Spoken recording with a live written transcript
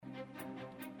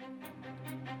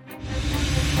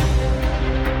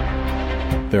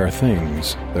There are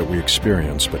things that we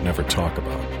experience but never talk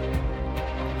about.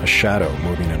 A shadow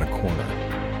moving in a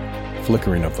corner,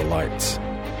 flickering of the lights,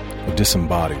 a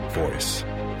disembodied voice.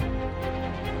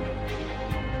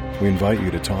 We invite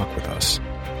you to talk with us,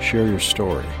 share your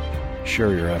story,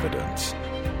 share your evidence,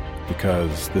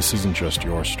 because this isn't just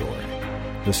your story,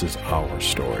 this is our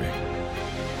story.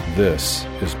 This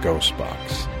is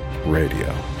Ghostbox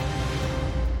Radio.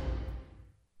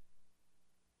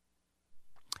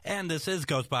 And this is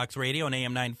Ghostbox Radio on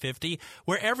AM 950,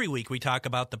 where every week we talk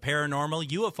about the paranormal,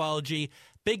 ufology,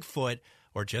 Bigfoot,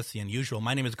 or just the unusual.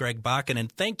 My name is Greg Bakken,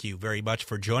 and thank you very much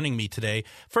for joining me today.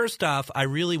 First off, I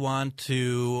really want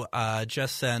to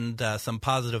just send some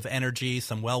positive energy,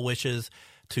 some well wishes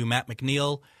to Matt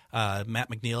McNeil. Matt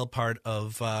McNeil, part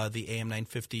of the AM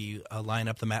 950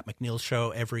 lineup, the Matt McNeil Show,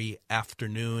 every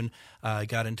afternoon,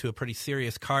 got into a pretty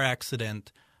serious car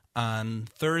accident on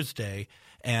Thursday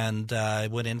and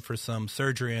went in for some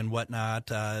surgery and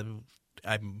whatnot.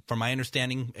 I'm, from my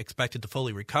understanding, expected to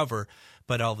fully recover,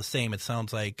 but all the same, it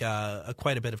sounds like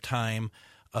quite a bit of time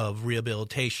of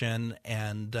rehabilitation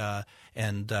and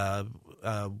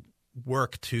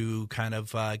work to kind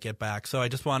of get back. So I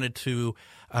just wanted to,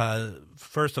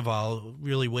 first of all,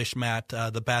 really wish Matt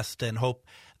the best and hope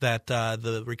that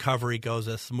the recovery goes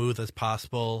as smooth as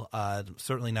possible.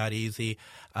 Certainly not easy,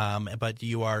 but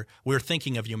we're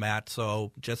thinking of you, Matt,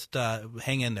 so just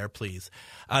hang in there, please.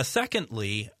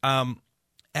 Secondly,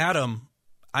 Adam,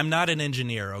 I'm not an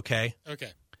engineer, okay?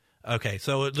 Okay,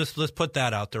 so let's put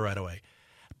that out there right away.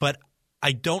 But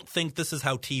I don't think this is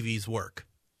how TVs work.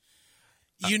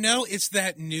 You know, it's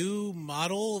that new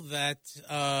model that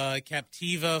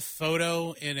Captiva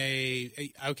photo in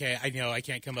okay, I know I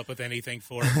can't come up with anything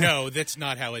for it. No, that's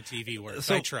not how a TV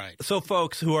works. I tried. So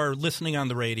folks who are listening on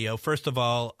the radio, first of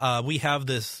all, we have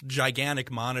this gigantic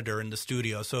monitor in the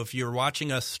studio. So if you're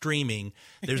watching us streaming,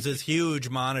 there's this huge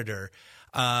monitor.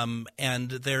 And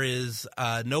there is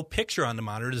no picture on the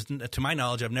monitor. To my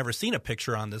knowledge, I've never seen a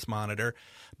picture on this monitor.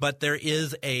 But there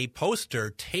is a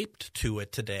poster taped to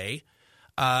it today.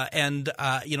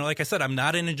 Like I said, I'm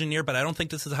not an engineer, but I don't think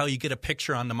this is how you get a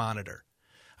picture on the monitor.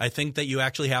 I think that you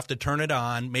actually have to turn it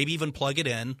on, maybe even plug it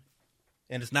in,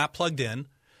 and it's not plugged in.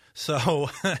 So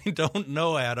I don't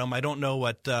know, Adam. I don't know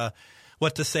what to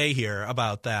say here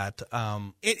about that.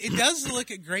 It does look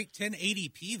at great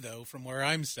 1080p, though, from where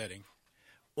I'm sitting.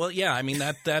 Well, yeah, I mean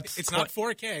that's it's not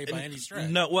 4K by any stretch.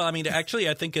 No, well, I mean, actually,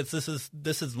 I think this is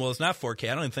well, it's not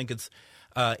 4K. I don't even think it's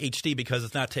HD because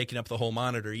it's not taking up the whole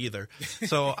monitor either.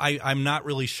 So I'm not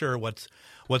really sure what's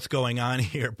going on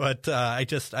here. But I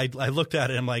looked at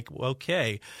it and I'm like,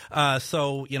 okay.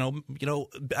 So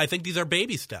I think these are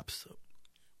baby steps.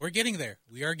 We're getting there.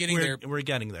 We are getting there. We're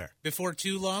getting there. Before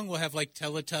too long, we'll have like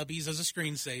Teletubbies as a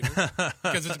screensaver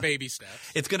because it's baby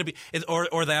steps. It's going to be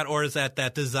or is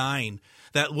that design,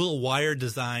 that little wire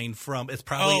design from it's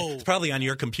probably on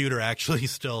your computer actually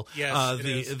still. Yes,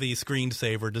 the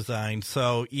screensaver design.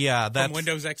 So yeah, that's from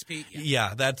Windows XP.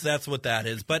 Yeah, that's what that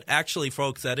is. But actually,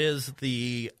 folks, that is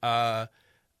the Matt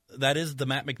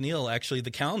McNeil, actually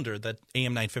the calendar that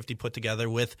AM 950 put together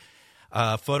with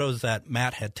photos that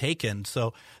Matt had taken.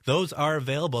 So those are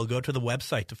available. Go to the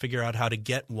website to figure out how to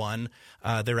get one.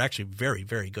 They're actually very,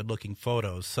 very good-looking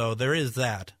photos. So there is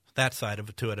that side of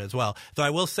it to it as well. Though I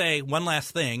will say one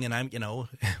last thing, and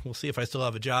we'll see if I still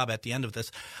have a job at the end of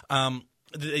this.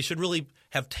 They should really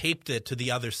have taped it to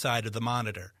the other side of the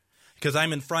monitor because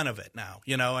I'm in front of it now.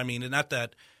 I mean, not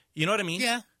that – you know what I mean?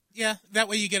 Yeah, that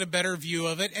way you get a better view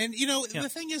of it. And, the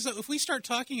thing is, if we start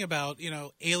talking about,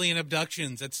 alien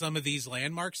abductions at some of these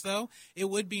landmarks, though, it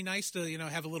would be nice to,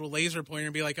 have a little laser pointer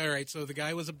and be like, all right, so the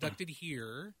guy was abducted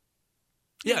here.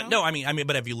 Yeah, no, I mean,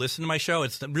 but have you listened to my show?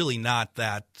 It's really not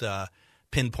that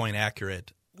pinpoint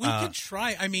accurate. We could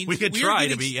try. I mean, we could try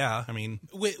to be, yeah. I mean,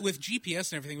 with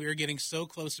GPS and everything, we were getting so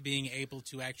close to being able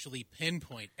to actually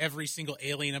pinpoint every single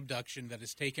alien abduction that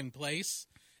has taken place.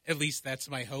 At least that's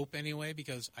my hope anyway,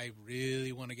 because I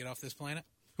really want to get off this planet.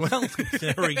 Well,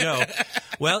 there we go.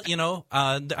 Well,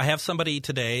 I have somebody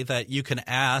today that you can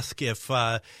ask if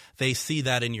they see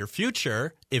that in your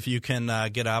future, if you can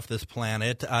get off this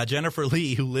planet. Jennifer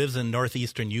Lee, who lives in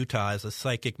northeastern Utah, is a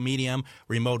psychic medium,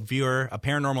 remote viewer, a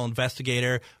paranormal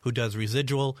investigator who does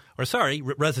residential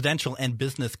and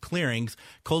business clearings,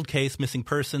 cold case, missing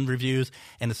person reviews,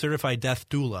 and a certified death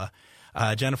doula.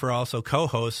 Jennifer also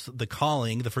co-hosts The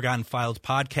Calling, the Forgotten Files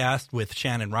podcast with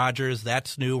Shannon Rogers.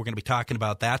 That's new. We're going to be talking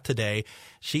about that today.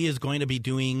 She is going to be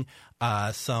doing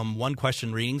some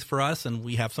one-question readings for us, and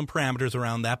we have some parameters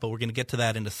around that, but we're going to get to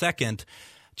that in a second.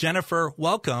 Jennifer,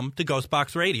 welcome to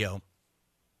Ghostbox Radio.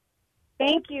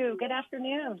 Thank you. Good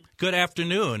afternoon. Good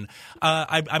afternoon.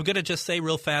 I'm going to just say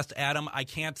real fast, Adam, I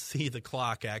can't see the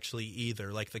clock actually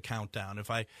either, like the countdown. If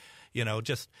I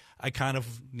kind of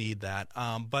need that.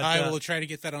 But I will try to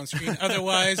get that on screen.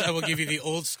 Otherwise, I will give you the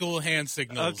old school hand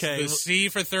signals. Okay. The C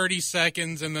for 30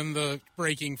 seconds and then the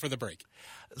braking for the break.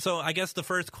 So I guess the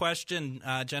first question,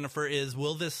 Jennifer, is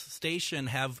will this station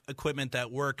have equipment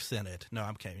that works in it? No,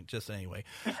 I'm kidding. Just anyway.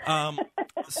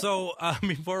 So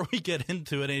before we get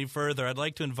into it any further, I'd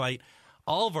like to invite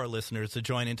all of our listeners to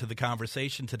join into the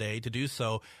conversation today. To do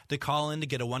so, to call in to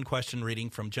get a one-question reading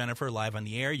from Jennifer live on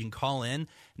the air. You can call in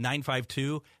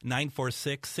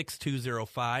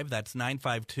 952-946-6205. That's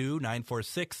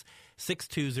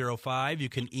 952-946-6205. You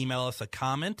can email us a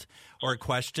comment or a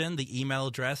question. The email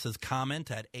address is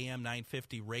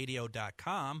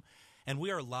comment@am950radio.com. And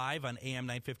we are live on AM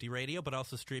 950 Radio, but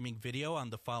also streaming video on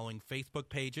the following Facebook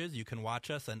pages. You can watch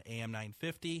us on AM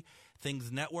 950,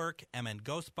 Things Network, MN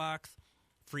Ghostbox,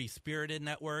 Free Spirited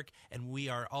Network, and we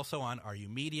are also on RU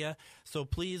Media. So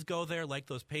please go there, like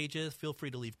those pages. Feel free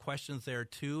to leave questions there,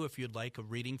 too, if you'd like a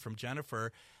reading from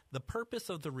Jennifer. The purpose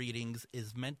of the readings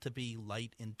is meant to be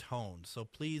light in tone, so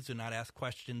please do not ask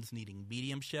questions needing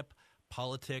mediumship,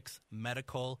 politics,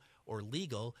 medical, or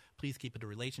legal. Please keep it to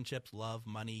relationships, love,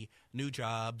 money, new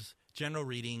jobs, general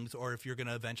readings, or if you're going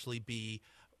to eventually be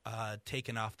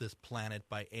taken off this planet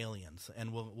by aliens.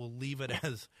 And we'll leave it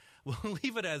as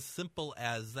simple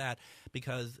as that,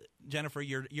 because Jennifer,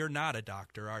 you're not a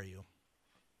doctor, are you?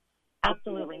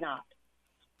 Absolutely not.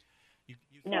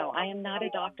 No, I am not a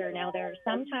doctor. Now, there are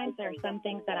some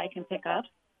things that I can pick up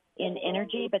in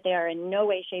energy, but they are in no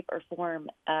way, shape, or form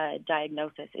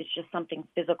diagnosis. It's just something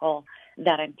physical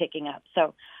that I'm picking up.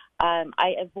 So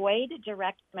I avoid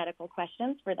direct medical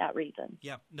questions for that reason.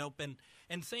 Yeah, nope,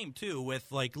 and same too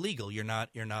with like legal. You're not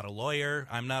a lawyer.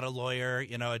 I'm not a lawyer.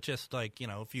 It's just like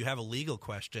if you have a legal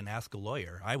question, ask a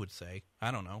lawyer. I would say.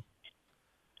 I don't know.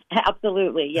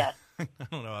 Absolutely, yes. I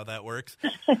don't know how that works.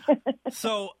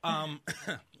 So,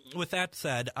 with that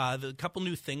said, a couple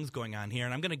new things going on here,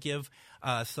 and I'm going to give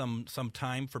some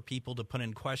time for people to put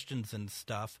in questions and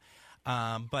stuff.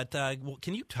 But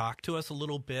can you talk to us a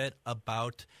little bit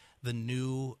about the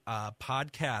new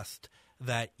podcast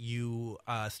that you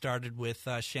started with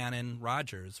Shannon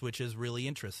Rogers, which is really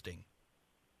interesting?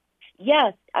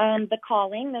 Yes, The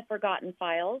Calling, The Forgotten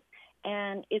Files,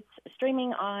 and it's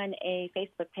streaming on a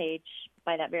Facebook page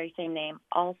by that very same name,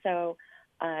 also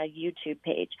a YouTube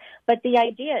page. But the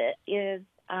idea is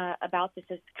about this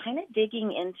is kind of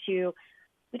digging into,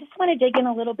 we just want to dig in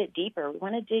a little bit deeper. We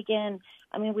want to dig in.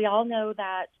 I mean, we all know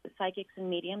that psychics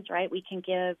and mediums, right? We can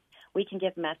give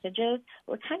messages.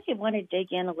 We kind of want to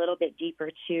dig in a little bit deeper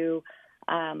to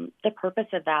the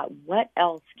purpose of that. What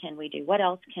else can we do? What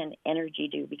else can energy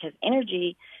do? Because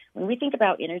energy, when we think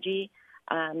about energy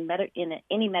in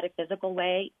any metaphysical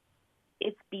way,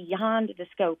 it's beyond the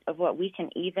scope of what we can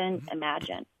even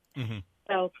imagine. Mm-hmm.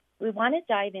 So we want to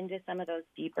dive into some of those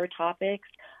deeper topics.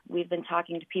 We've been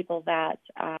talking to people that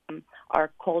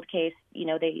are cold case,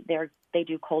 they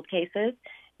do cold cases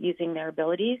using their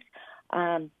abilities.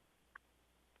 Talking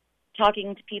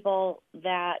to people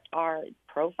that are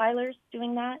profilers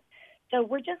doing that. So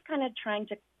we're just kind of trying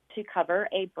to cover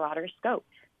a broader scope,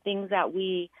 things that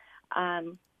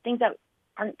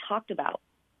aren't talked about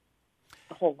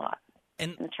a whole lot,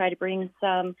 and try to bring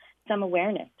some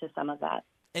awareness to some of that.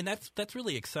 And that's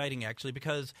really exciting, actually,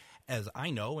 because as I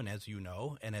know, and as you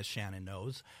know, and as Shannon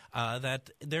knows, that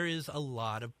there is a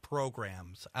lot of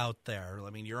programs out there. I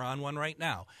mean, you're on one right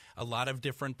now. A lot of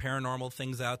different paranormal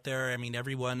things out there. I mean,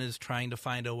 everyone is trying to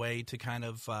find a way to kind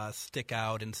of stick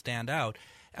out and stand out.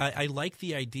 I like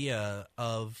the idea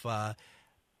of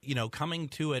coming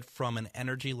to it from an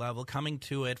energy level, coming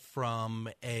to it from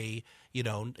a,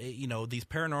 these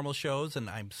paranormal shows, and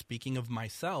I'm speaking of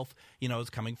myself, is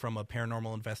coming from a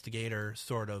paranormal investigator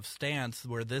sort of stance,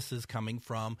 where this is coming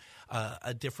from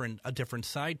a different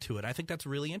side to it. I think that's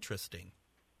really interesting.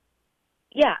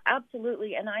 Yeah,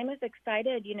 absolutely. And I'm as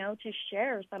excited, to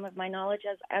share some of my knowledge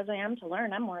as I am to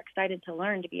learn. I'm more excited to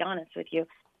learn, to be honest with you.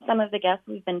 Some of the guests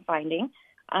we've been finding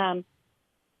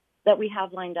that we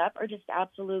have lined up are just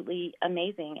absolutely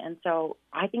amazing. And so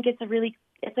I think it's a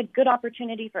good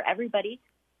opportunity for everybody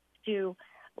to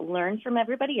learn from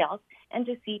everybody else and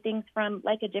to see things from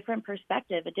like a different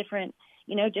perspective, a different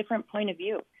point of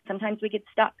view. Sometimes we get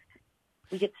stuck.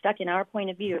 We get stuck in our point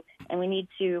of view, and we need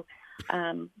to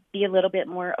be a little bit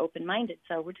more open-minded.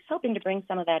 So we're just hoping to bring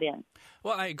some of that in.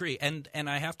 Well, I agree. And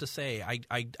I have to say,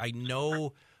 I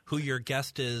know who your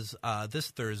guest is this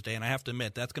Thursday, and I have to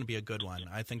admit that's going to be a good one.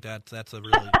 I think that's a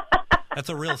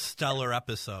real stellar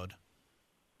episode.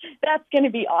 That's going to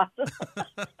be awesome.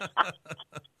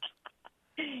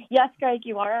 Yes, Greg,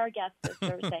 you are our guest this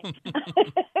Thursday.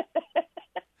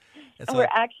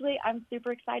 I'm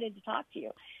super excited to talk to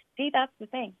you. See, that's the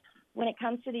thing. When it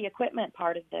comes to the equipment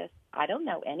part of this, I don't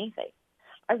know anything.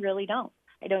 I really don't.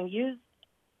 I don't use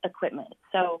equipment.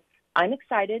 So I'm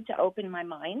excited to open my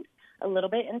mind a little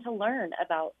bit and to learn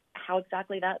about how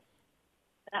exactly that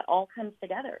all comes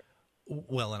together.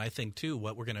 Well, and I think too,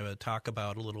 what we're going to talk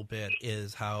about a little bit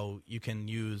is how you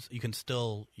can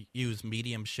still use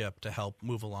mediumship to help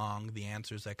move along the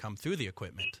answers that come through the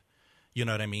equipment. You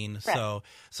know what I mean? Correct.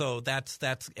 So that's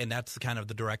kind of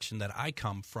the direction that I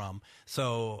come from.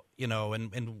 So,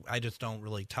 and I just don't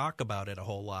really talk about it a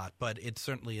whole lot, but it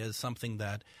certainly is something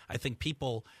that I think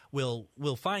people will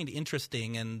find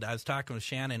interesting. And I was talking with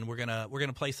Shannon, we're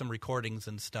gonna play some recordings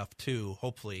and stuff too,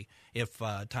 hopefully, if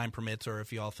time permits or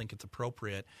if you all think it's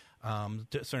appropriate.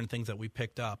 Certain things that we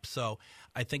picked up. So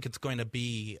I think it's going to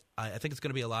be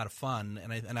a lot of fun,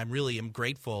 and I really am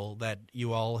grateful that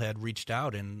you all had reached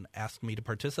out and asked me to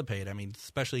participate. I mean,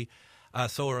 especially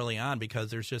so early on, because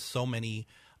there's just so many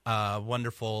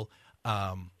wonderful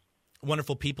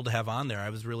people to have on there.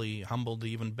 I was really humbled to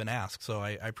even been asked, so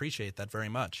I appreciate that very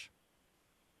much.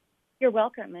 You're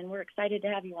welcome, and we're excited to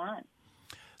have you on.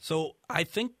 So I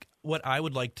think what I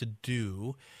would like to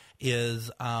do is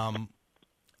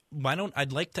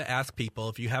I'd like to ask people,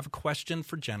 if you have a question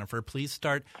for Jennifer, please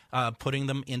start putting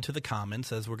them into the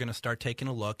comments as we're going to start taking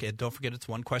a look. And don't forget, it's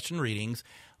one-question readings.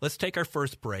 Let's take our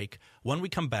first break. When we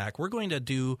come back, we're going to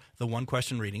do the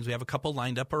one-question readings. We have a couple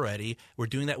lined up already. We're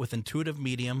doing that with intuitive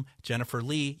medium Jennifer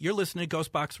Lee. You're listening to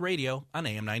Ghostbox Radio on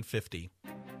AM 950.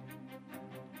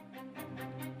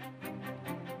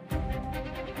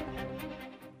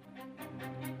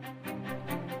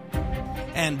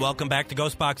 And welcome back to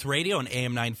Ghostbox Radio on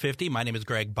AM 950. My name is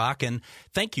Greg Bakken.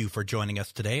 Thank you for joining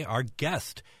us today. Our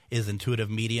guest is intuitive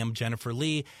medium Jennifer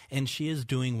Lee, and she is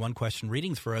doing one-question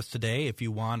readings for us today. If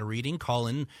you want a reading, call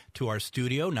in to our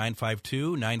studio,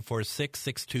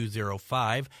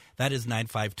 952-946-6205. That is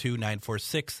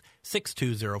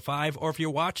 952-946-6205. Or if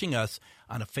you're watching us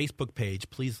on a Facebook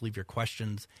page, please leave your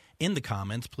questions in the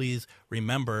comments. Please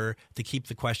remember to keep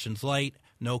the questions light.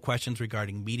 No questions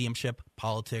regarding mediumship,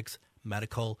 politics,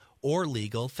 medical, or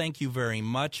legal. Thank you very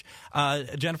much.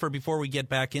 Jennifer, before we get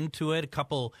back into it, a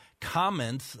couple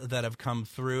comments that have come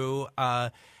through.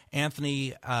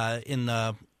 Anthony in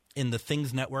the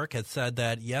Things Network has said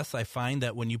that, yes, I find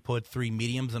that when you put three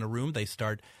mediums in a room, they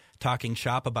start talking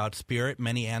shop about spirit.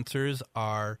 Many answers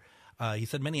are he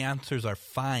said many answers are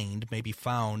maybe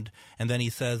found. And then he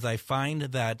says, I find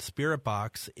that Spirit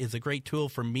Box is a great tool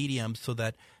for mediums so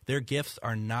that their gifts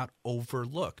are not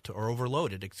overlooked or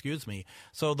overloaded,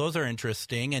 So those are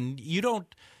interesting. And you don't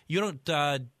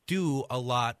do a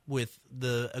lot with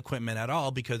the equipment at all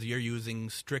because you're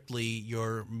using strictly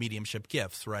your mediumship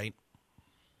gifts, right?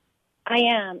 I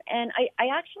am. And I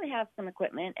actually have some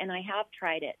equipment, and I have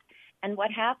tried it. And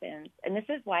what happens, and this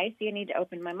is why I see I need to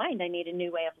open my mind. I need a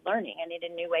new way of learning. I need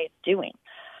a new way of doing.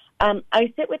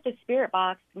 I sit with the Spirit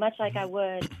Box much like I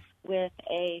would with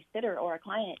a sitter or a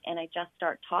client, and I just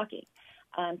start talking.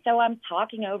 So I'm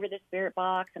talking over the Spirit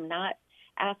Box. I'm not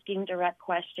asking direct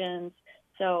questions.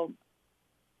 So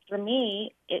for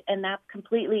me, and that's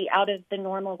completely out of the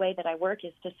normal way that I work,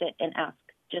 is to sit and ask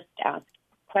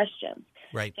questions.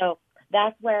 Right. So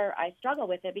that's where I struggle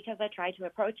with it because I try to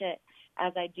approach it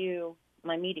as I do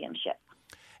my mediumship.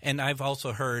 And I've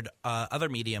also heard other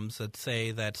mediums that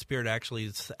say that Spirit actually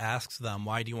asks them,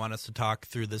 why do you want us to talk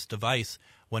through this device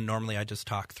when normally I just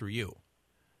talk through you?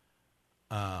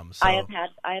 I have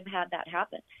had that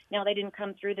happen. Now, they didn't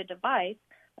come through the device,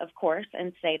 of course,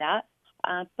 and say that,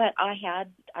 but I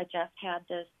just had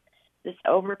this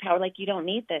overpower, like, you don't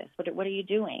need this. What are you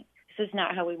doing? This is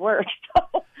not how we work.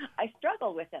 So I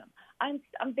struggle with them. I'm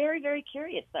very, very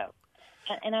curious, though.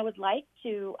 And I would like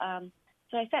to,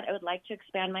 so I said, I would like to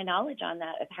expand my knowledge on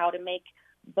that, of how to make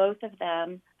both of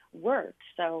them work.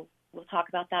 So we'll talk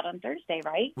about that on Thursday,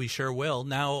 right? We sure will.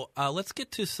 Now, let's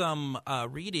get to some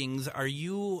readings. How are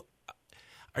you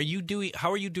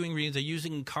doing readings? Are you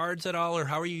using cards at all, or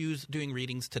how are you doing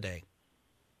readings today?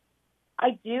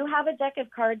 I do have a deck of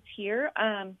cards here,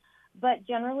 but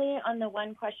generally on the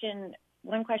one question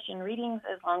readings,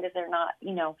 as long as they're not,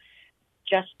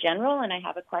 just general, and I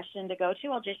have a question to go to,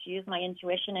 I'll just use my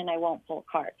intuition and I won't pull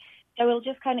cards. So it'll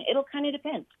kind of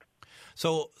depend.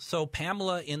 So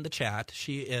Pamela in the chat,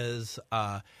 she is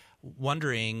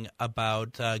wondering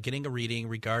about getting a reading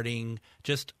regarding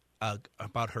just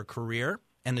about her career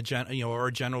and or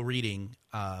a general reading,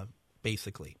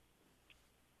 basically.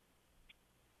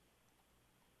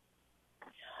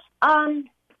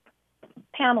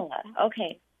 Pamela,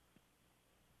 okay.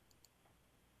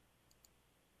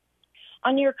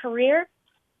 On your career,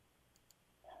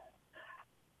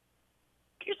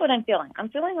 here's what I'm feeling. I'm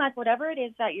feeling like whatever it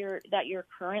is that you're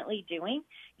currently doing,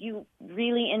 you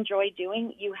really enjoy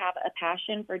doing, you have a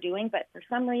passion for doing, but for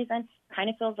some reason,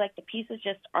 kind of feels like the pieces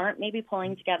just aren't maybe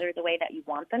pulling together the way that you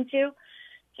want them to.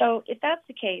 So if that's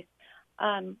the case,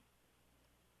 I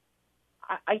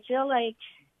feel like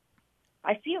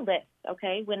I see a list.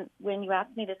 Okay, when you ask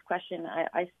me this question,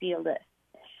 I see a list.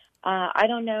 I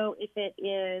don't know if it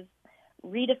is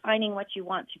redefining what you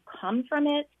want to come from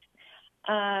it.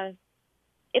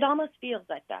 It almost feels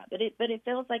like that, but it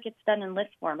feels like it's done in list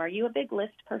form. Are you a big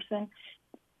list person?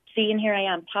 See, and here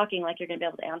I am talking like you're going to be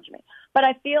able to answer me. But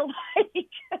I feel like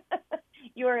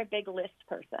you're a big list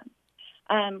person.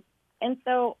 And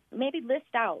so maybe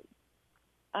list out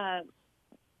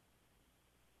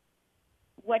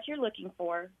what you're looking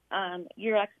for,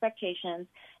 your expectations,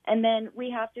 and then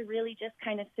we have to really just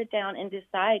kind of sit down and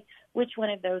decide which one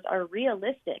of those are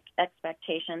realistic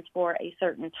expectations for a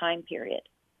certain time period.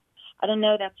 I don't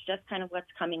know. That's just kind of what's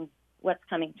coming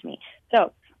to me.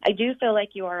 So I do feel like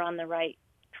you are on the right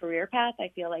career path.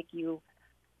 I feel like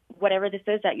whatever this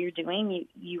is that you're doing,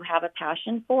 you have a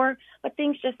passion for, but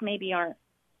things just maybe aren't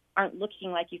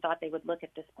looking like you thought they would look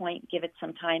at this point. Give it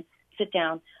some time, sit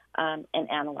down, and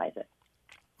analyze it.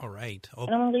 All right.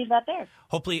 And I'm going to leave that there.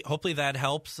 Hopefully that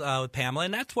helps with Pamela.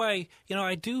 And that's why,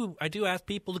 I do ask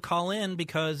people to call in,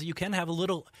 because you can have a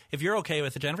little, if you're okay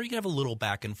with it, Jennifer, you can have a little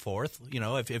back and forth.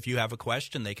 If you have a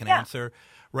question, they can answer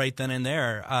right then and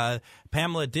there.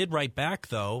 Pamela did write back,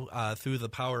 though, through the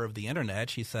power of the Internet.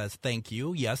 She says, "Thank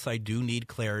you. Yes, I do need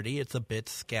clarity. It's a bit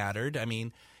scattered. I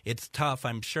mean, it's tough,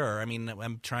 I'm sure. I mean,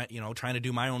 I'm trying to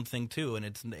do my own thing, too. And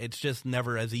it's just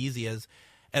never as easy as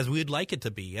we'd like it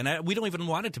to be. And we don't even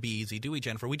want it to be easy, do we,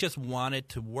 Jennifer? We just want it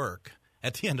to work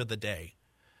at the end of the day,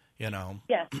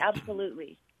 Yes,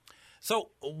 absolutely. So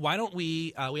why don't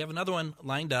we have another one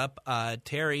lined up.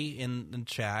 Terry in the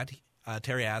chat,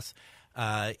 Terry asks,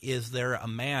 is there a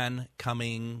man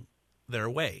coming their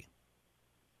way?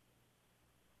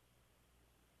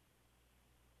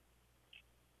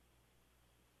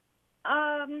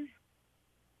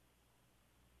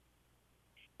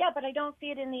 Yeah, but I don't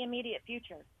see it in the immediate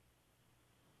future.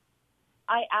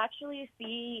 I actually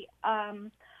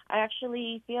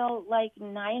feel like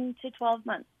 9 to 12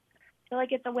 months. I feel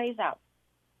like it's a ways out.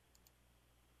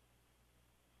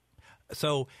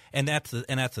 So, and that's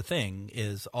the thing,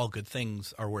 is all good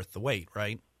things are worth the wait,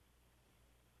 right?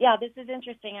 Yeah, this is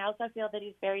interesting. I also feel that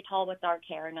he's very tall with dark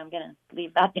hair, and I'm going to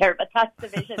leave that there, but that's the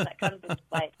vision that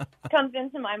comes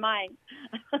into my mind.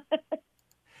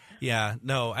 Yeah,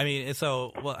 no, I mean,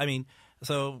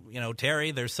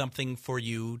 Terry, there's something for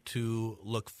you to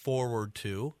look forward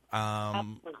to.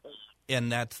 Absolutely.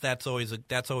 And that's always a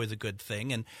good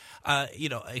thing. And,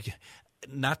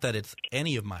 not that it's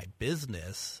any of my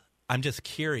business. I'm just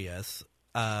curious,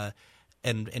 and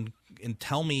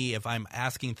tell me if I'm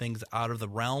asking things out of the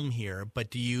realm here,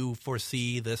 but do you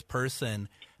foresee this person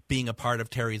being a part of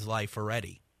Terry's life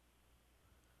already?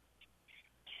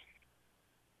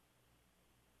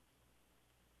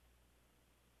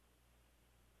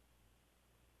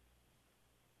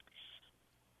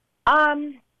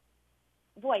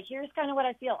 Boy, here's kind of what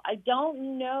I feel. I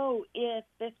don't know if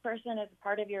this person is a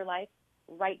part of your life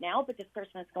right now, but this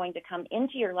person is going to come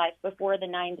into your life before the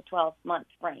 9 to 12 month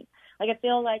frame. Like, I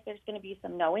feel like there's going to be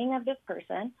some knowing of this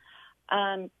person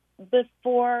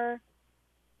before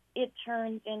it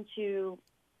turns into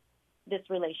this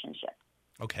relationship.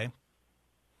 Okay.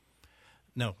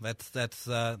 No, that's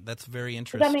very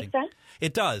interesting. Does that make sense?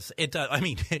 It does. It does. I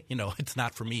mean, it's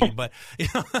not for me, but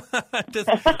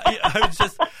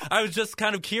I was just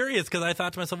kind of curious, because I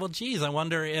thought to myself, well, geez, I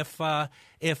wonder if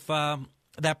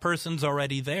that person's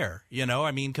already there.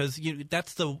 I mean, because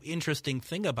that's the interesting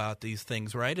thing about these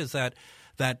things, right? Is that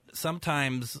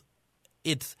sometimes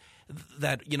it's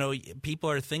that people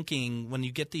are thinking, when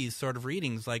you get these sort of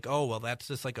readings, like, oh, well, that's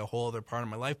just like a whole other part of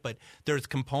my life, but there's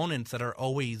components that are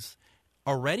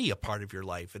already a part of your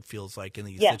life, it feels like, in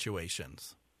these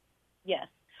situations. Yes.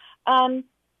 But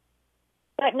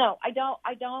no, I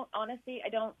don't honestly, I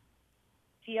don't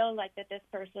feel like that this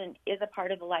person is a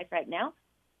part of the life right now.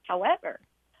 However,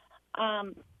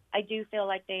 I do feel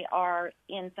like they are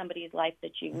in somebody's life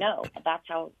that That's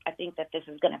how I think that this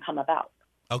is going to come about.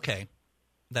 Okay.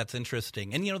 That's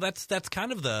interesting. And, that's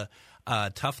kind of the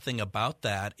tough thing about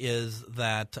that, is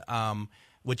that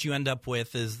what you end up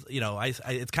with is,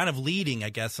 it's kind of leading, I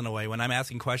guess, in a way, when I'm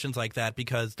asking questions like that,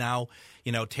 because now,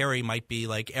 Terry might be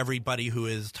like, everybody who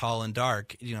is tall and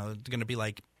dark, going to be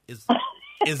like,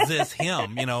 is this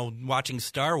him? You know, watching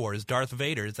Star Wars, Darth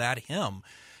Vader, is that him?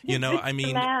 You know, I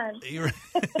mean,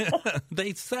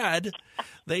 they said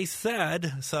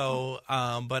so,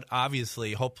 but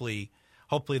obviously, hopefully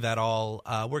that all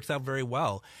works out very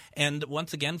well. And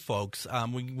once again, folks,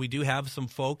 we do have some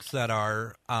folks that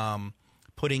are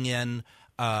putting in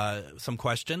some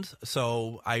questions.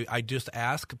 So I just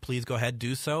ask, please go ahead,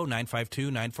 do so,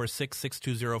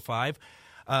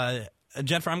 952-946-6205.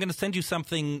 Jennifer, I'm going to send you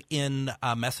something in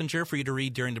Messenger for you to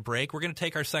read during the break. We're going to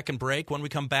take our second break. When we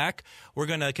come back, we're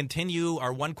going to continue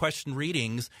our one-question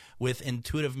readings with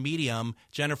Intuitive Medium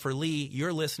Jennifer Lee.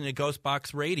 You're listening to Ghost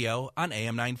Box Radio on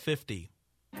AM 950.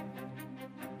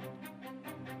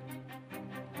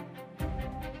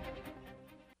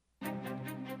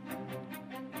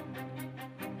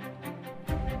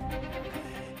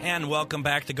 And welcome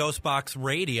back to Ghost Box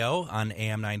Radio on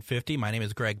AM 950. My name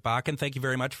is Greg Bakken. Thank you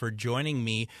very much for joining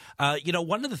me.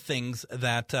 One of the things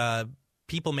that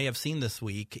people may have seen this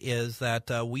week is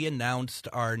that we announced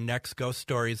our next Ghost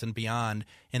Stories and Beyond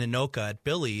in Anoka at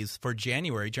Billy's for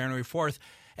January 4th.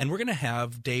 And we're going to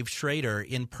have Dave Schrader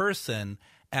in person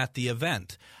at the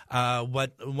event.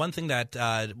 One thing that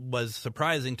was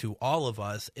surprising to all of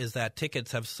us is that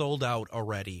tickets have sold out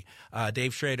already.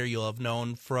 Dave Schrader, you'll have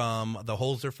known from the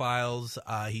Holzer Files.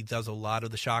 He does a lot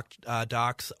of the shock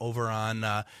docs over on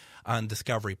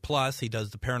Discovery Plus. He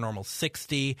does the Paranormal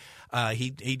 60. And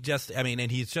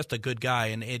he's just a good guy,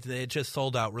 and it just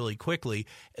sold out really quickly.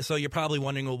 So you're probably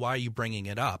wondering, well, why are you bringing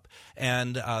it up?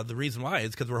 And the reason why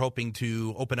is because we're hoping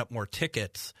to open up more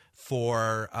tickets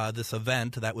for this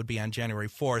event that would be on January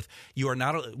 4th. We're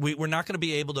not going to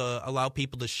be able to allow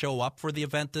people to show up for the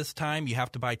event this time. You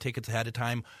have to buy tickets ahead of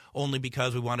time, only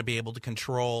because we want to be able to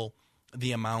control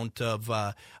the amount of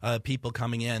people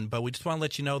coming in. But we just want to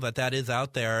let you know that is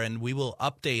out there, and we will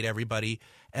update everybody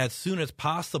as soon as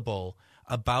possible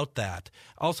about that.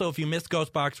 Also, if you missed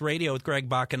Ghost Box Radio with Greg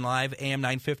Bakken Live, AM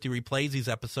 950 replays these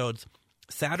episodes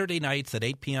Saturday nights at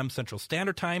 8 p.m. Central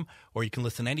Standard Time, or you can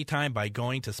listen anytime by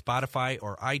going to Spotify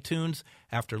or iTunes.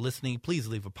 After listening, please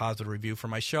leave a positive review for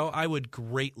my show. I would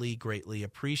greatly, greatly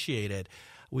appreciate it.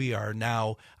 We are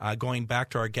now going back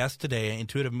to our guest today,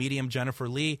 Intuitive Medium Jennifer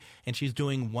Lee, and she's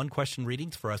doing one-question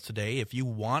readings for us today. If you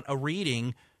want a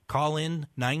reading, call in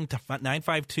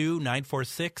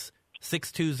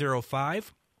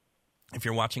 952-946-6205. If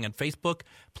you're watching on Facebook,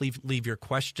 please leave your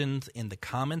questions in the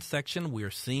comments section. We are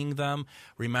seeing them.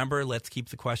 Remember, let's keep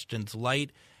the questions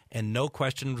light and no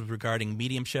questions regarding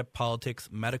mediumship, politics,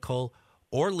 medical,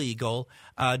 or legal.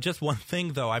 Just one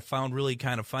thing, though, I found really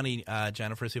kind of funny,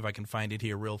 Jennifer, see if I can find it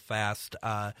here real fast.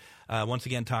 Once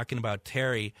again, talking about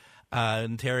Terry.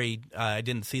 And Terry, I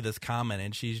didn't see this comment,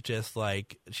 and she's just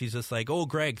like, oh,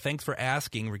 Greg, thanks for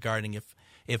asking regarding if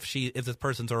this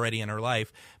person's already in her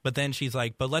life. But then she's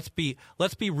like, but let's be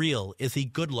real. Is he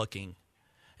good looking?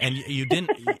 And you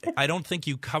didn't. I don't think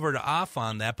you covered off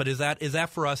on that. But is that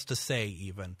for us to say?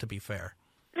 Even, to be fair.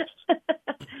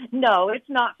 No, it's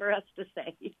not for us to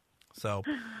say. So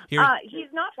he's not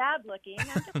bad looking. I'm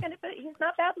just going to put he's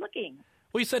not bad looking.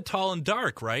 Well, you said tall and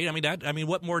dark, right? I mean,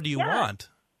 what more do you want?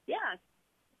 Yeah.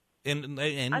 And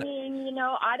I mean,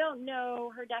 I don't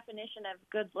know her definition of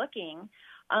good looking,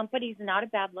 but he's not a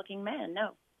bad looking man.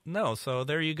 No. No, so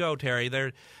there you go, Terry.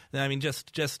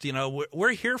 Just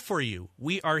we're here for you.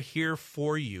 We are here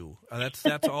for you. That's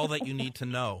all that you need to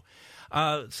know.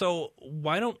 So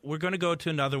we're going to go to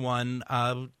another one.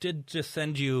 Did just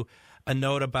send you a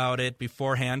note about it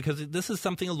beforehand, because this is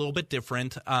something a little bit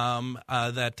different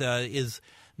that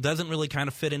doesn't really kind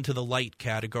of fit into the light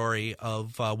category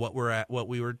of what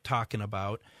we were talking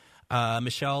about.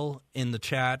 Michelle in the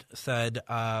chat said,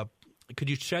 could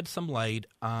you shed some light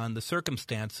on the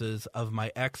circumstances of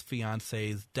my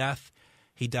ex-fiance's death?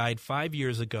 He died 5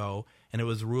 years ago, and it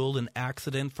was ruled an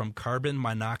accident from carbon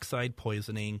monoxide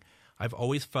poisoning. I've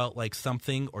always felt like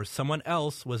something or someone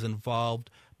else was involved,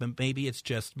 but maybe it's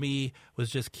just me. Was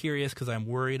just curious because I'm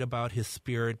worried about his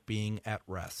spirit being at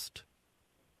rest.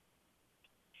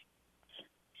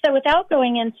 So without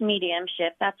going into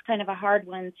mediumship, that's kind of a hard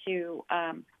one to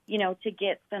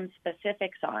get some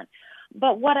specifics on.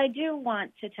 But what I do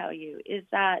want to tell you is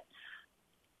that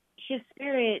his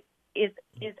spirit is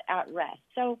at rest.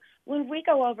 So when we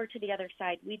go over to the other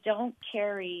side, we don't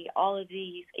carry all of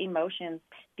these emotions,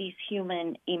 these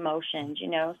human emotions,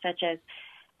 such as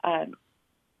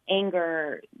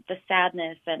anger, the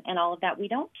sadness, and all of that. We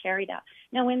don't carry that.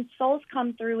 Now, when souls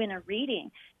come through in a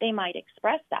reading, they might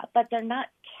express that, but they're not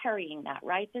carrying that,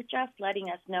 right? They're just letting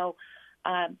us know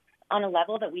on a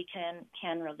level that we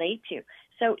can relate to.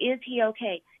 So is he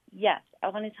okay? Yes. I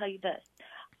want to tell you this.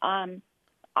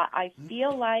 I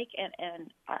feel like,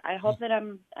 and I hope that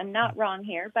I'm not wrong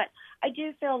here, but I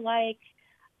do feel like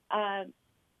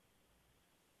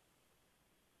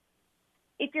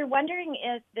if you're wondering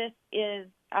if this is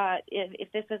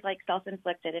if this is like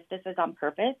self-inflicted, if this is on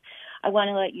purpose, I want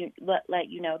to let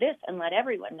you know this and let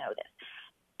everyone know this.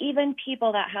 Even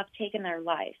people that have taken their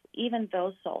life, even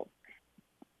those souls,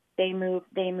 they move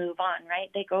on, right?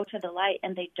 They go to the light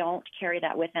and they don't carry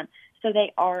that with them. So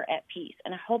they are at peace.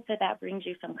 And I hope that brings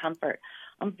you some comfort.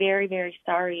 I'm very, very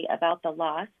sorry about the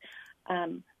loss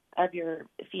of your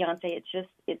fiance.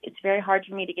 It's very hard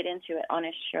for me to get into it on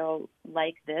a show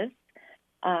like this.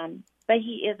 But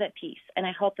he is at peace, and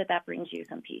I hope that brings you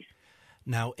some peace.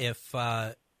 Now, if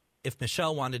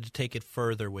Michelle wanted to take it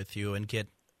further with you and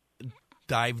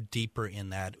dive deeper in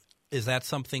that, is that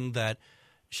something that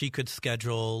she could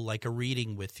schedule like a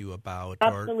reading with you about?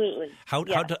 Absolutely. Or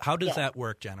how does that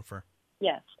work, Jennifer?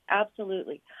 Yes,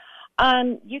 absolutely.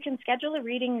 You can schedule a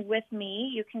reading with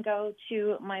me. You can go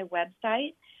to my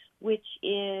website, which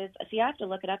is, see, I have to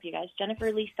look it up, you guys,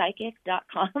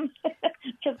 JenniferLeePsychic.com,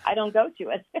 because I don't go to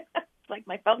it. It's like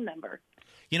my phone number.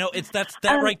 You know, that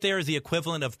right there is the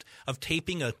equivalent of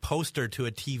taping a poster to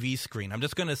a TV screen. I'm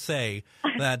just going to say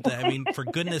that, I mean, for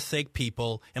goodness sake,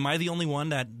 people, am I the only one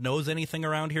that knows anything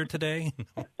around here today?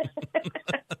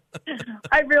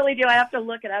 I really do. I have to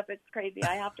look it up. It's crazy.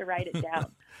 I have to write it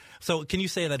down. So can you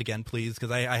say that again, please?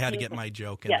 Because I had to get my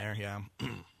joke in there. Yeah.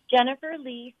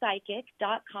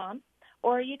 JenniferLeePsychic.com,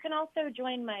 or you can also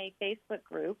join my Facebook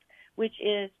group, which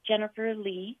is Jennifer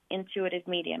Lee Intuitive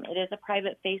Medium. It is a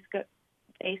private Facebook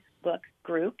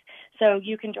group, so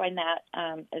you can join that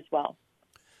as well.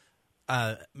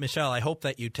 Michelle, I hope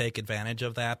that you take advantage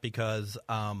of that because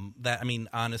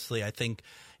honestly, I think,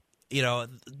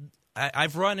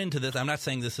 I've run into this. I'm not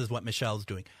saying this is what Michelle's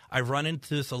doing. I've run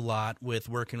into this a lot with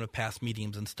working with past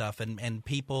mediums and stuff, and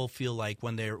people feel like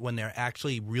when they're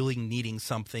actually really needing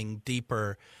something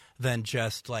deeper than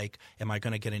just like, am I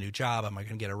going to get a new job? Am I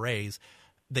going to get a raise?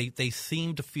 They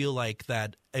seem to feel like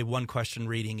that a one-question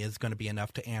reading is going to be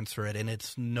enough to answer it, and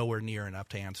it's nowhere near enough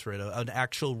to answer it. An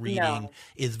actual reading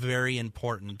is very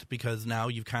important because now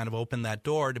you've kind of opened that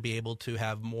door to be able to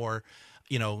have more,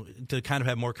 to kind of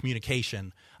have more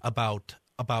communication about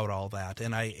all that.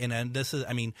 And this is,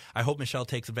 I hope Michelle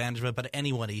takes advantage of it, but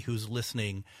anybody who's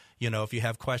listening, if you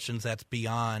have questions that's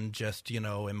beyond just,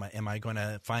 am I going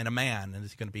to find a man and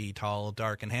is he going to be tall,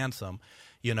 dark, and handsome?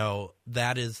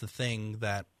 That is the thing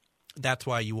that's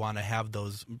why you want to have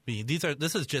those.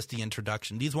 This is just the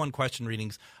introduction. These one-question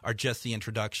readings are just the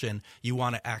introduction. You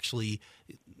want to actually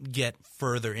get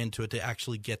further into it to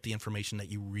actually get the information that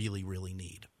you really, really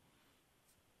need.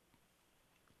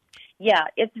 Yeah,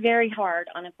 it's very hard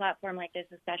on a platform like this,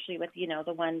 especially with,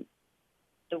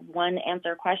 the one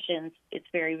answer questions. It's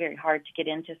very, very hard to get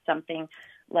into something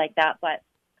like that. But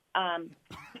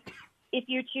if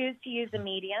you choose to use a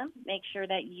medium, make sure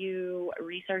that you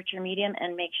research your medium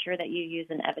and make sure that you use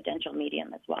an evidential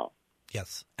medium as well.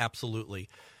 Yes, absolutely.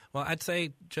 Well, I'd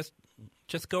say just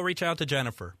go reach out to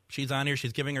Jennifer. She's on here.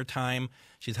 She's giving her time.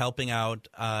 She's helping out,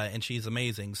 and she's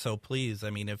amazing. So please,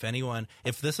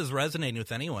 if this is resonating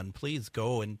with anyone, please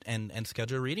go and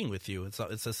schedule a reading with you. It's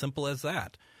as simple as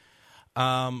that.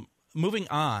 Moving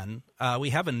on,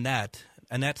 we have Annette.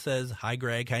 Annette says, "Hi,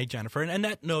 Greg. Hi, Jennifer." And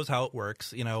Annette knows how it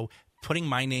works. Putting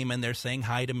my name in there, saying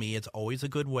hi to me, it's always a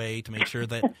good way to make sure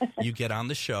that you get on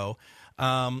the show.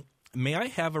 May I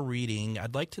have a reading?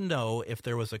 I'd like to know if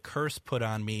there was a curse put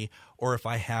on me or if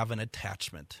I have an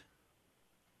attachment.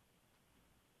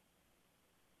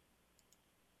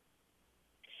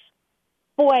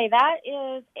 Boy, that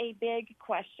is a big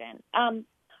question. I'm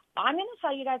going to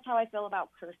tell you guys how I feel about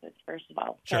curses, first of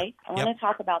all, okay? Sure. I want to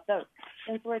talk about those.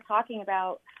 Since we're talking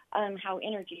about how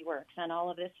energy works and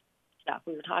all of this stuff,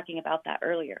 we were talking about that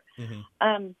earlier.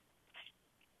 Mm-hmm.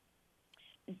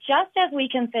 Just as we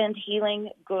can send healing,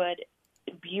 good,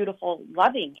 beautiful,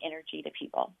 loving energy to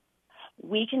people,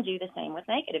 we can do the same with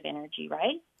negative energy,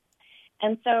 right?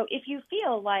 And so if you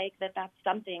feel like that's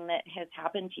something that has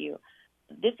happened to you,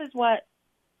 this is what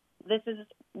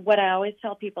I always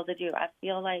tell people to do. I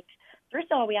feel like, first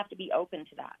of all, we have to be open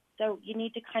to that. So you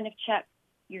need to kind of check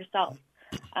yourself.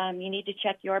 You need to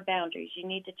check your boundaries. You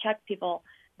need to check people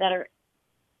that are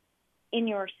in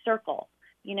your circle,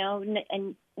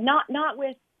 and not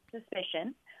with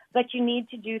suspicion, but you need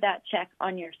to do that check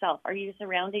on yourself. Are you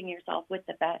surrounding yourself with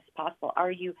the best possible?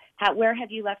 Where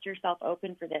have you left yourself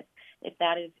open for this? If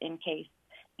that is in case,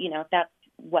 if that's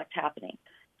what's happening.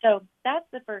 So that's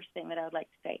the first thing that I would like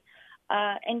to say.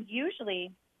 And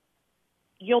usually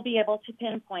you'll be able to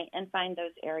pinpoint and find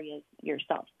those areas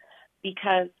yourself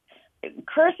because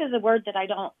curse is a word that I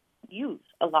don't use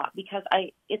a lot because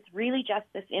it's really just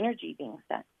this energy being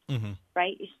sent,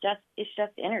 right? It's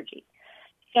just energy.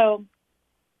 So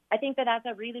I think that that's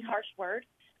a really harsh word,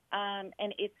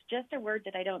 and it's just a word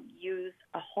that I don't use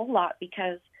a whole lot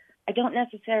because I don't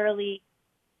necessarily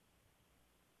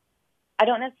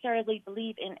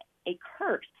believe in a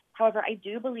curse. However, I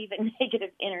do believe in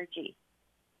negative energy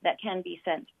that can be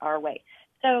sent our way.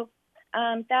 So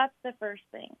that's the first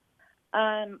thing.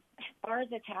 As far as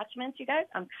attachments, you guys,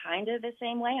 I'm kind of the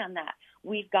same way on that.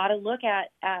 We've got to look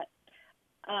at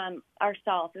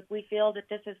ourselves. If we feel that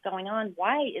this is going on,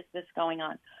 why is this going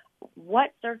on?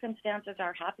 What circumstances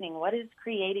are happening? What is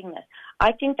creating this?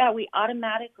 I think that we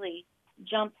automatically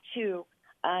jump to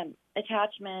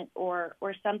attachment or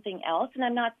something else. And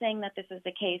I'm not saying that this is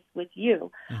the case with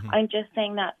you. I'm just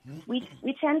saying that we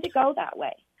tend to go that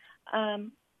way.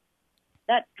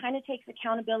 That kind of takes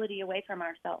accountability away from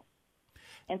ourselves.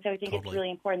 And so I think It's really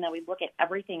important that we look at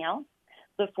everything else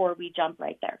before we jump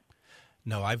right there.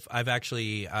 No, I've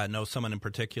actually know someone in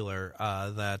particular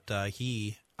that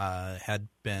he had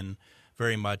been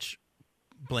very much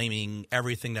blaming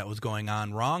everything that was going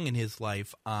on wrong in his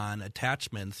life on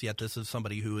attachments. Yet this is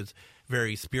somebody who is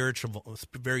very spiritual,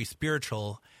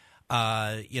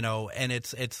 and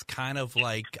it's kind of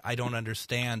like I don't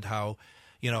understand how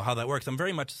that works. I'm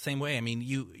very much the same way. I mean,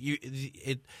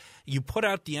 you put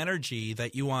out the energy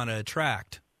that you want to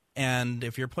attract, and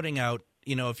if you're putting out,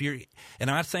 and I'm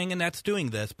not saying Annette's doing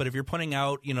this, but if you're putting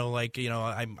out,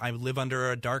 I live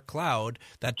under a dark cloud,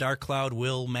 that dark cloud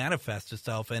will manifest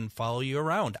itself and follow you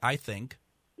around, I think.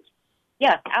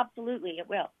 Yes, absolutely, it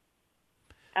will.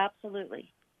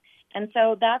 Absolutely. And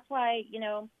so that's why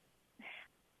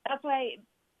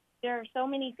there are so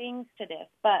many things to this,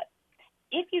 but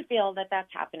if you feel that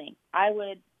that's happening,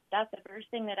 that's the first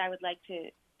thing that I would like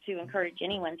to encourage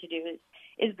anyone to do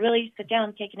is really sit down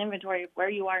and take an inventory of where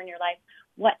you are in your life,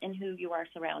 what and who you are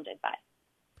surrounded by,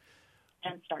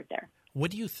 and start there.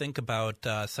 What do you think about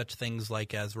such things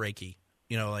like as Reiki?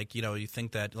 You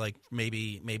think that like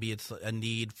maybe it's a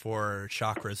need for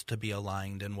chakras to be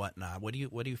aligned and whatnot. What do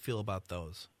you feel about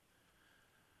those?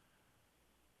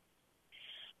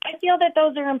 I feel that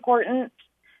those are important.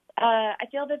 I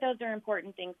feel that those are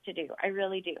important things to do. I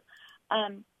really do.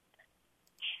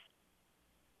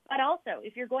 But also,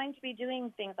 if you're going to be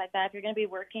doing things like that, if you're going to be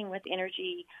working with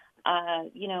energy,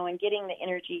 and getting the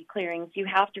energy clearings, you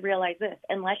have to realize this.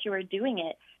 Unless you are doing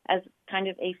it as kind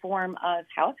of a form of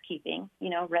housekeeping,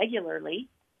 regularly,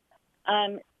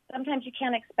 sometimes you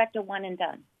can't expect a one and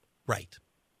done. Right.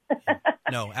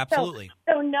 No, absolutely.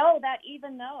 So know that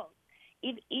even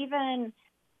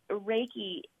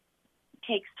Reiki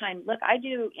takes time. Look, I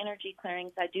do energy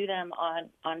clearings. I do them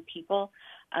on people.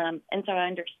 And so I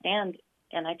understand,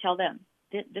 and I tell them,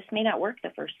 this may not work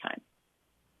the first time.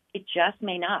 It just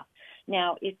may not.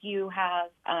 Now, if you have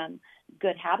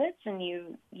good habits and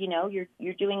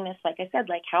you're doing this, like I said,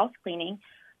 like house cleaning,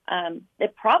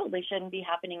 it probably shouldn't be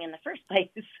happening in the first place.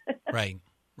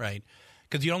 Right.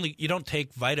 Because you don't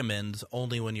take vitamins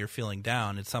only when you're feeling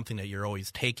down. It's something that you're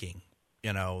always taking.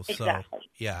 Exactly. So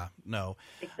yeah, no.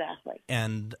 Exactly.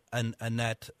 And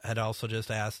Annette had also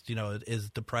just asked, is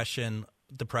depression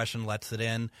lets it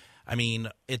in? I mean,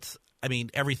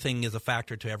 everything is a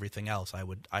factor to everything else,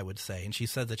 I would say. And she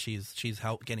said that she's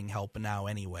getting help now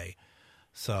anyway.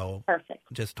 So perfect.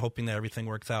 Just hoping that everything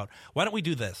works out. Why don't we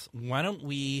do this? Why don't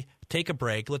we take a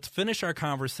break? Let's finish our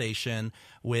conversation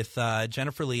with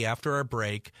Jennifer Lee after our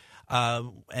break.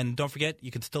 And don't forget,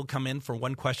 you can still come in for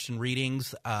one-question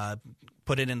readings.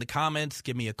 Put it in the comments.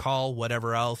 Give me a call,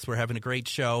 whatever else. We're having a great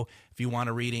show. If you want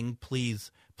a reading,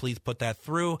 please put that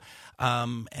through.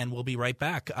 And we'll be right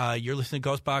back. You're listening to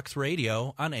Ghost Box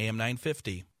Radio on AM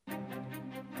 950.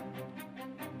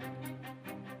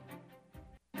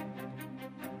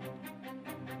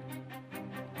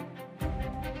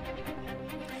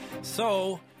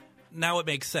 So now it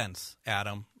makes sense,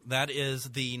 Adam. That is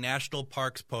the National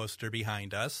Parks poster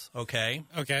behind us, okay?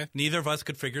 Okay. Neither of us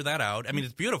could figure that out. I mean,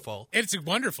 it's beautiful. It's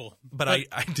wonderful. But I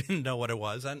didn't know what it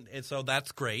was, and so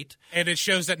that's great. And it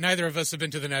shows that neither of us have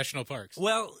been to the national parks.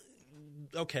 Well,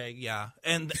 okay, yeah.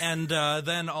 And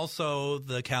then also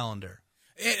the calendar.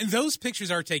 And those pictures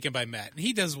are taken by Matt, and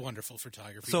he does wonderful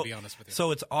photography, to be honest with you.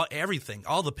 So it's everything,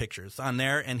 all the pictures on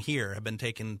there and here have been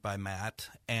taken by Matt,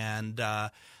 and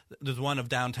there's one of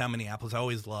downtown Minneapolis. I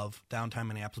always love downtown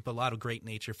Minneapolis, but a lot of great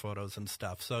nature photos and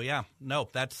stuff. So yeah, no,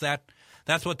 that's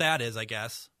what that is, I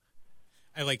guess.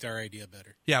 I liked our idea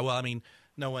better. Yeah, well, I mean,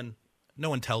 no one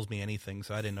tells me anything,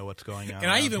 so I didn't know what's going on.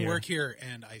 And I even work here,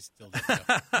 and I still don't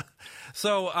know.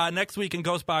 So next week in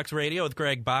Ghost Box Radio with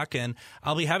Greg Bakken,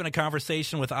 I'll be having a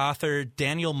conversation with author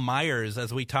Daniel Myers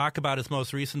as we talk about his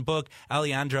most recent book,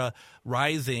 Alejandra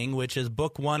Rising, which is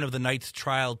book 1 of the Knight's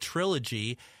Trial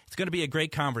trilogy. It's going to be a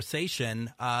great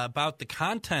conversation about the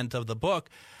content of the book,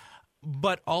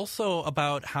 but also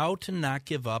about how to not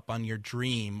give up on your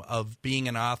dream of being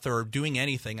an author or doing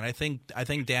anything. And I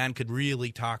think Dan could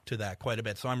really talk to that quite a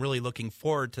bit. So I'm really looking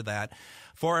forward to that.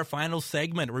 For our final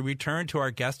segment, we return to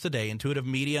our guest today, intuitive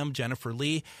medium Jennifer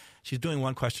Lee. She's doing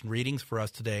one-question readings for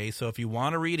us today. So if you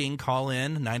want a reading, call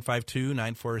in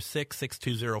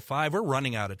 952-946-6205. We're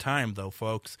running out of time, though,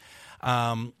 folks.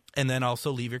 And then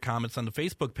also leave your comments on the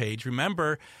Facebook page.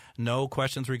 Remember, no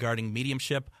questions regarding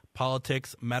mediumship,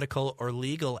 politics, medical, or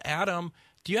legal. Adam,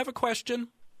 do you have a question?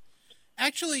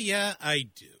 Actually, yeah, I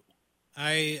do.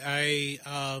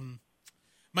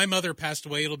 My mother passed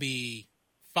away. It'll be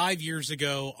 5 years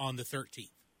ago on the 13th.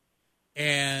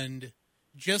 And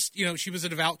just, she was a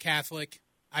devout Catholic.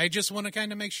 I just want to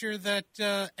kind of make sure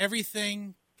that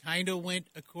everything kind of went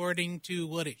according to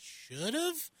what it should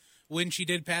have when she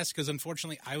did pass, because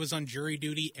unfortunately I was on jury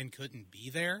duty and couldn't be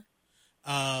there.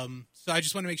 So I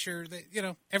just want to make sure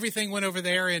that, everything went over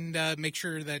there and make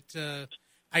sure that,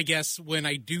 I guess, when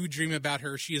I do dream about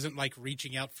her, she isn't like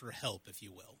reaching out for help, if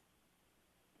you will.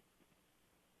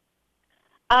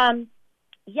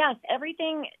 Yes,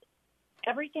 everything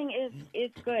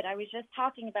is good. I was just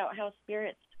talking about how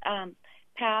spirits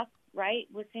pass, right?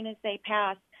 As soon as they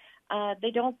pass,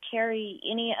 they don't carry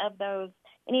any of those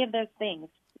things,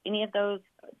 any of those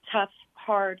tough,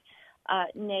 hard,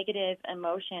 negative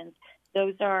emotions.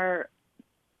 Those are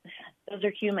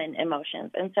human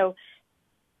emotions. And so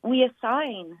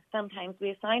sometimes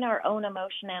we assign our own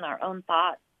emotion and our own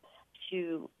thoughts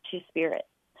to spirit.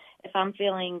 If I'm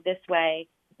feeling this way,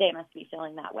 they must be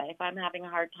feeling that way. If I'm having a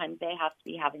hard time, they have to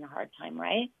be having a hard time,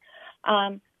 right?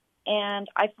 And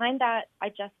I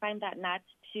just find that not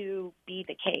to be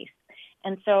the case.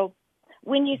 And so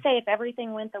when you say if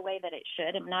everything went the way that it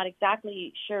should, I'm not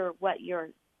exactly sure what you're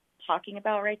talking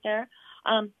about right there.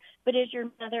 But is your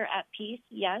mother at peace?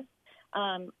 Yes.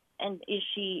 And is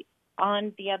she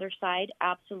on the other side?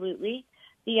 Absolutely.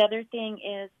 The other thing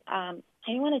is, I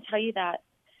want to tell you that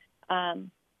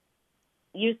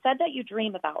you said that you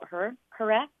dream about her,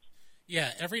 correct?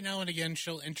 Yeah, every now and again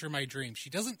she'll enter my dream. She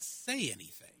doesn't say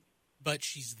anything, but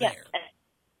she's there. Yes.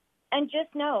 And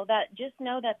just know that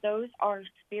those are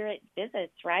spirit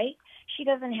visits, right? She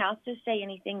doesn't have to say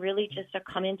anything, really, just to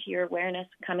come into your awareness,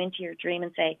 come into your dream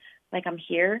and say, like, I'm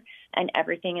here and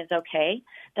everything is okay.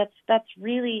 That's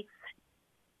really,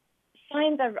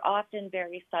 signs are often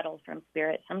very subtle from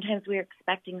spirit. Sometimes we're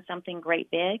expecting something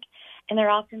great big, and they're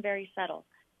often very subtle,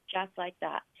 just like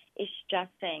that. It's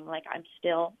just saying, like,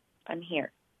 I'm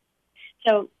here.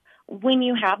 So when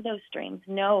you have those dreams,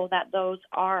 know that those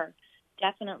are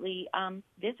definitely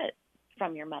visits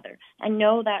from your mother, and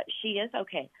know that she is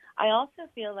okay. I also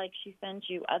feel like she sends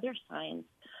you other signs,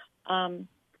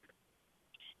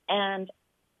 and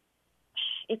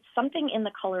it's something in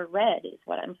the color red is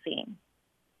what I'm seeing.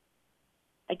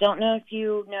 I don't know if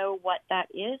you know what that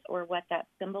is or what that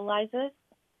symbolizes.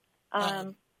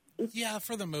 Yeah,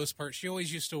 for the most part. She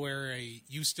always used to wear a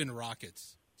Houston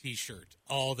Rockets T-shirt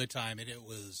all the time, and it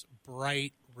was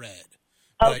bright red.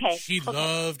 But she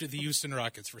loved the Houston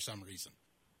Rockets for some reason.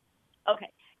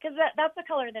 Okay, because that's the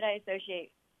color that I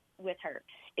associate with her,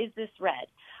 is this red.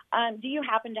 Do you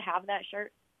happen to have that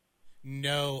shirt?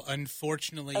 No,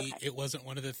 unfortunately, It wasn't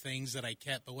one of the things that I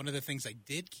kept, but one of the things I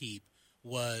did keep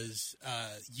was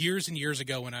years and years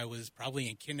ago when I was probably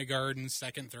in kindergarten,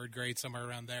 second, third grade, somewhere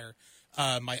around there,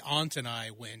 my aunt and I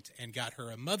went and got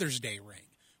her a Mother's Day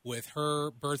ring with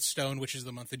her birthstone, which is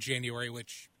the month of January,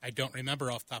 which I don't remember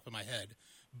off the top of my head.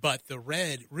 But the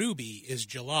red ruby is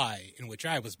July, in which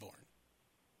I was born.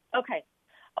 Okay.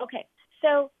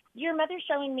 So your mother's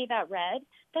showing me that red.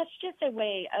 That's just a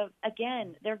way of,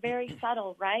 again, they're very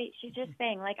subtle, right? She's just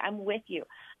saying, like, I'm with you.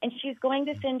 And she's going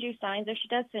to send you signs, or she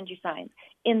does send you signs,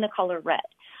 in the color red.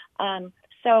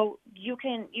 So you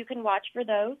can watch for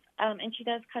those, and she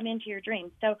does come into your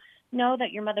dreams. So know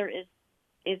that your mother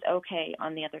is okay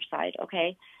on the other side,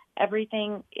 okay?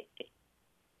 Everything...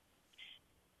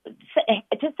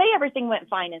 To say everything went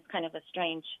fine is kind of a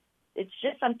strange, it's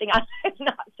just something I've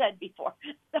not said before.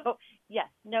 So, yes,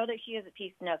 know that she is at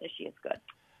peace, know that she is good.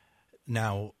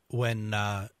 Now, when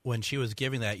she was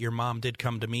giving that, your mom did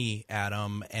come to me,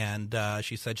 Adam, and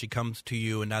she said she comes to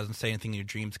you and doesn't say anything in your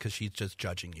dreams because she's just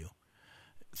judging you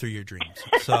through your dreams.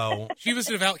 So she was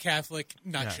a devout Catholic,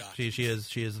 not shocked. She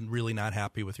is really not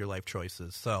happy with your life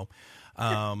choices. So,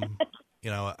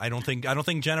 I don't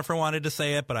think Jennifer wanted to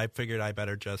say it, but I figured I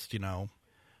better just,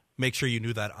 make sure you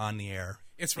knew that on the air.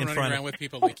 It's for running around with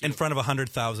people like you. In front of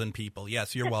 100,000 people.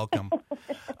 Yes, you're welcome.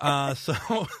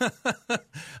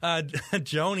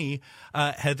 Joni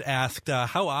had asked,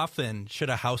 how often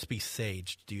should a house be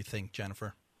saged, do you think,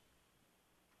 Jennifer?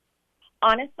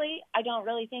 Honestly, I don't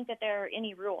really think that there are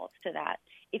any rules to that.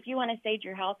 If you want to sage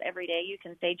your house every day, you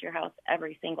can sage your house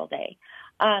every single day.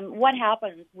 What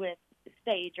happens with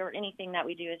sage or anything that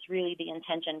we do is really the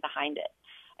intention behind it.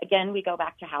 Again, we go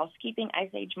back to housekeeping. I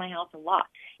sage my house a lot.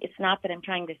 It's not that I'm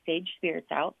trying to sage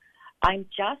spirits out. I'm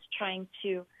just trying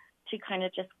to kind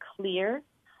of just clear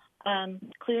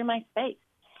my space.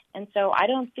 And so I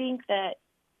don't think that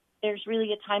there's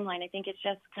really a timeline. I think it's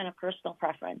just kind of personal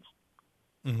preference.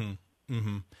 Mm-hmm.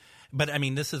 Mm-hmm. But I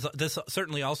mean, this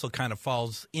certainly also kind of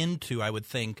falls into, I would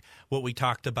think, what we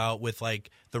talked about with like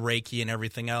the Reiki and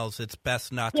everything else. It's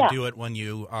best not to do it when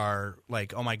you are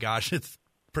like, oh my gosh, it's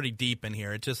pretty deep in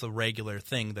here. It's just a regular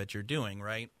thing that you're doing,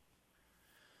 right?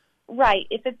 Right.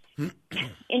 If it's,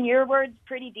 in your words,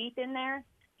 pretty deep in there,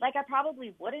 like I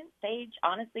probably wouldn't sage.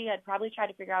 Honestly, I'd probably try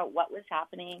to figure out what was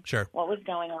happening, what was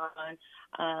going on,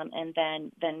 and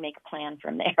then make a plan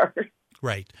from there.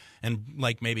 Right. And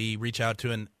like maybe reach out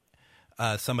to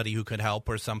somebody who could help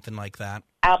or something like that.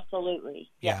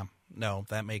 Absolutely. Yeah. No,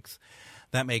 that makes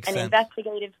sense. An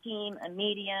investigative team, a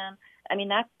medium. I mean,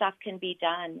 that stuff can be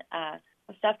done.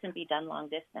 Stuff can be done long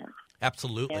distance.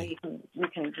 Absolutely. You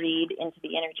can read into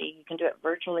the energy. You can do it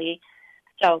virtually.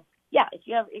 So yeah, if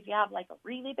you have like a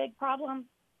really big problem,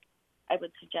 I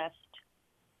would suggest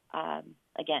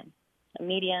again a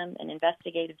medium, an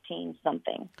investigative team,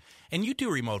 something. And you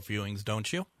do remote viewings,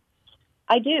 don't you?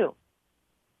 I do.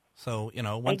 So,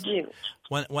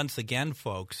 once again,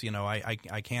 folks,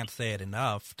 I can't say it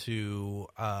enough to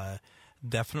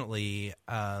definitely,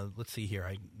 let's see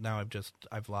here.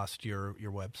 I've lost your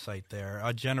website there,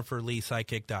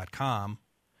 JenniferLeePsychic.com,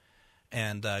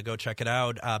 and go check it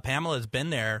out. Pamela's been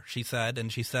there, she said, and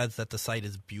she says that the site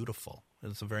is beautiful.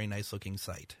 It's a very nice looking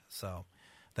site. So,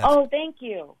 thank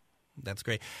you. That's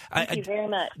great. Thank you very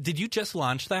much. Did you just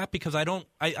launch that? Because I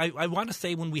want to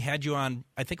say when we had you on,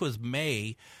 I think it was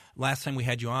May, last time we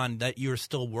had you on, that you're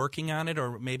still working on it,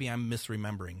 or maybe I'm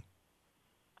misremembering.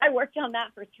 I worked on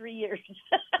that for 3 years.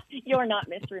 You're not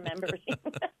misremembering.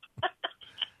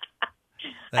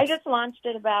 I just launched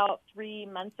it about 3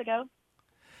 months ago.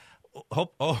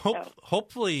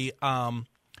 Hopefully,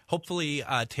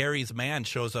 Terry's man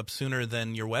shows up sooner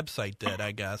than your website did,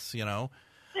 I guess, Exactly.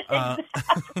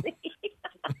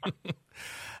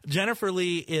 Jennifer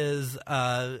Lee is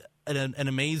an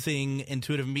amazing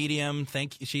intuitive medium.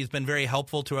 She's been very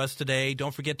helpful to us today.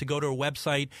 Don't forget to go to her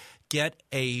website,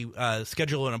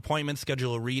 schedule an appointment,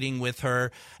 schedule a reading with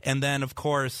her. And then, of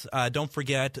course, don't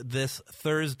forget this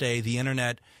Thursday, the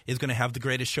internet is going to have the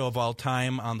greatest show of all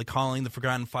time on the Calling the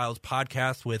Forgotten Files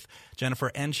podcast with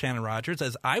Jennifer and Shannon Rogers,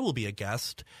 as I will be a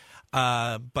guest.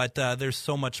 But there's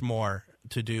so much more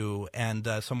to do and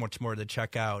so much more to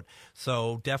check out.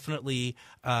 So definitely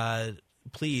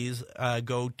please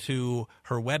go to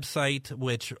her website,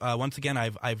 which once again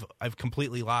I've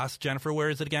completely lost. Jennifer,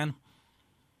 where is it again?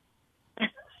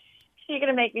 You're going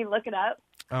to make me look it up.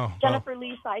 Oh,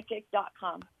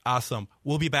 JenniferLeePsychic.com. Awesome.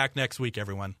 We'll be back next week,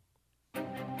 everyone.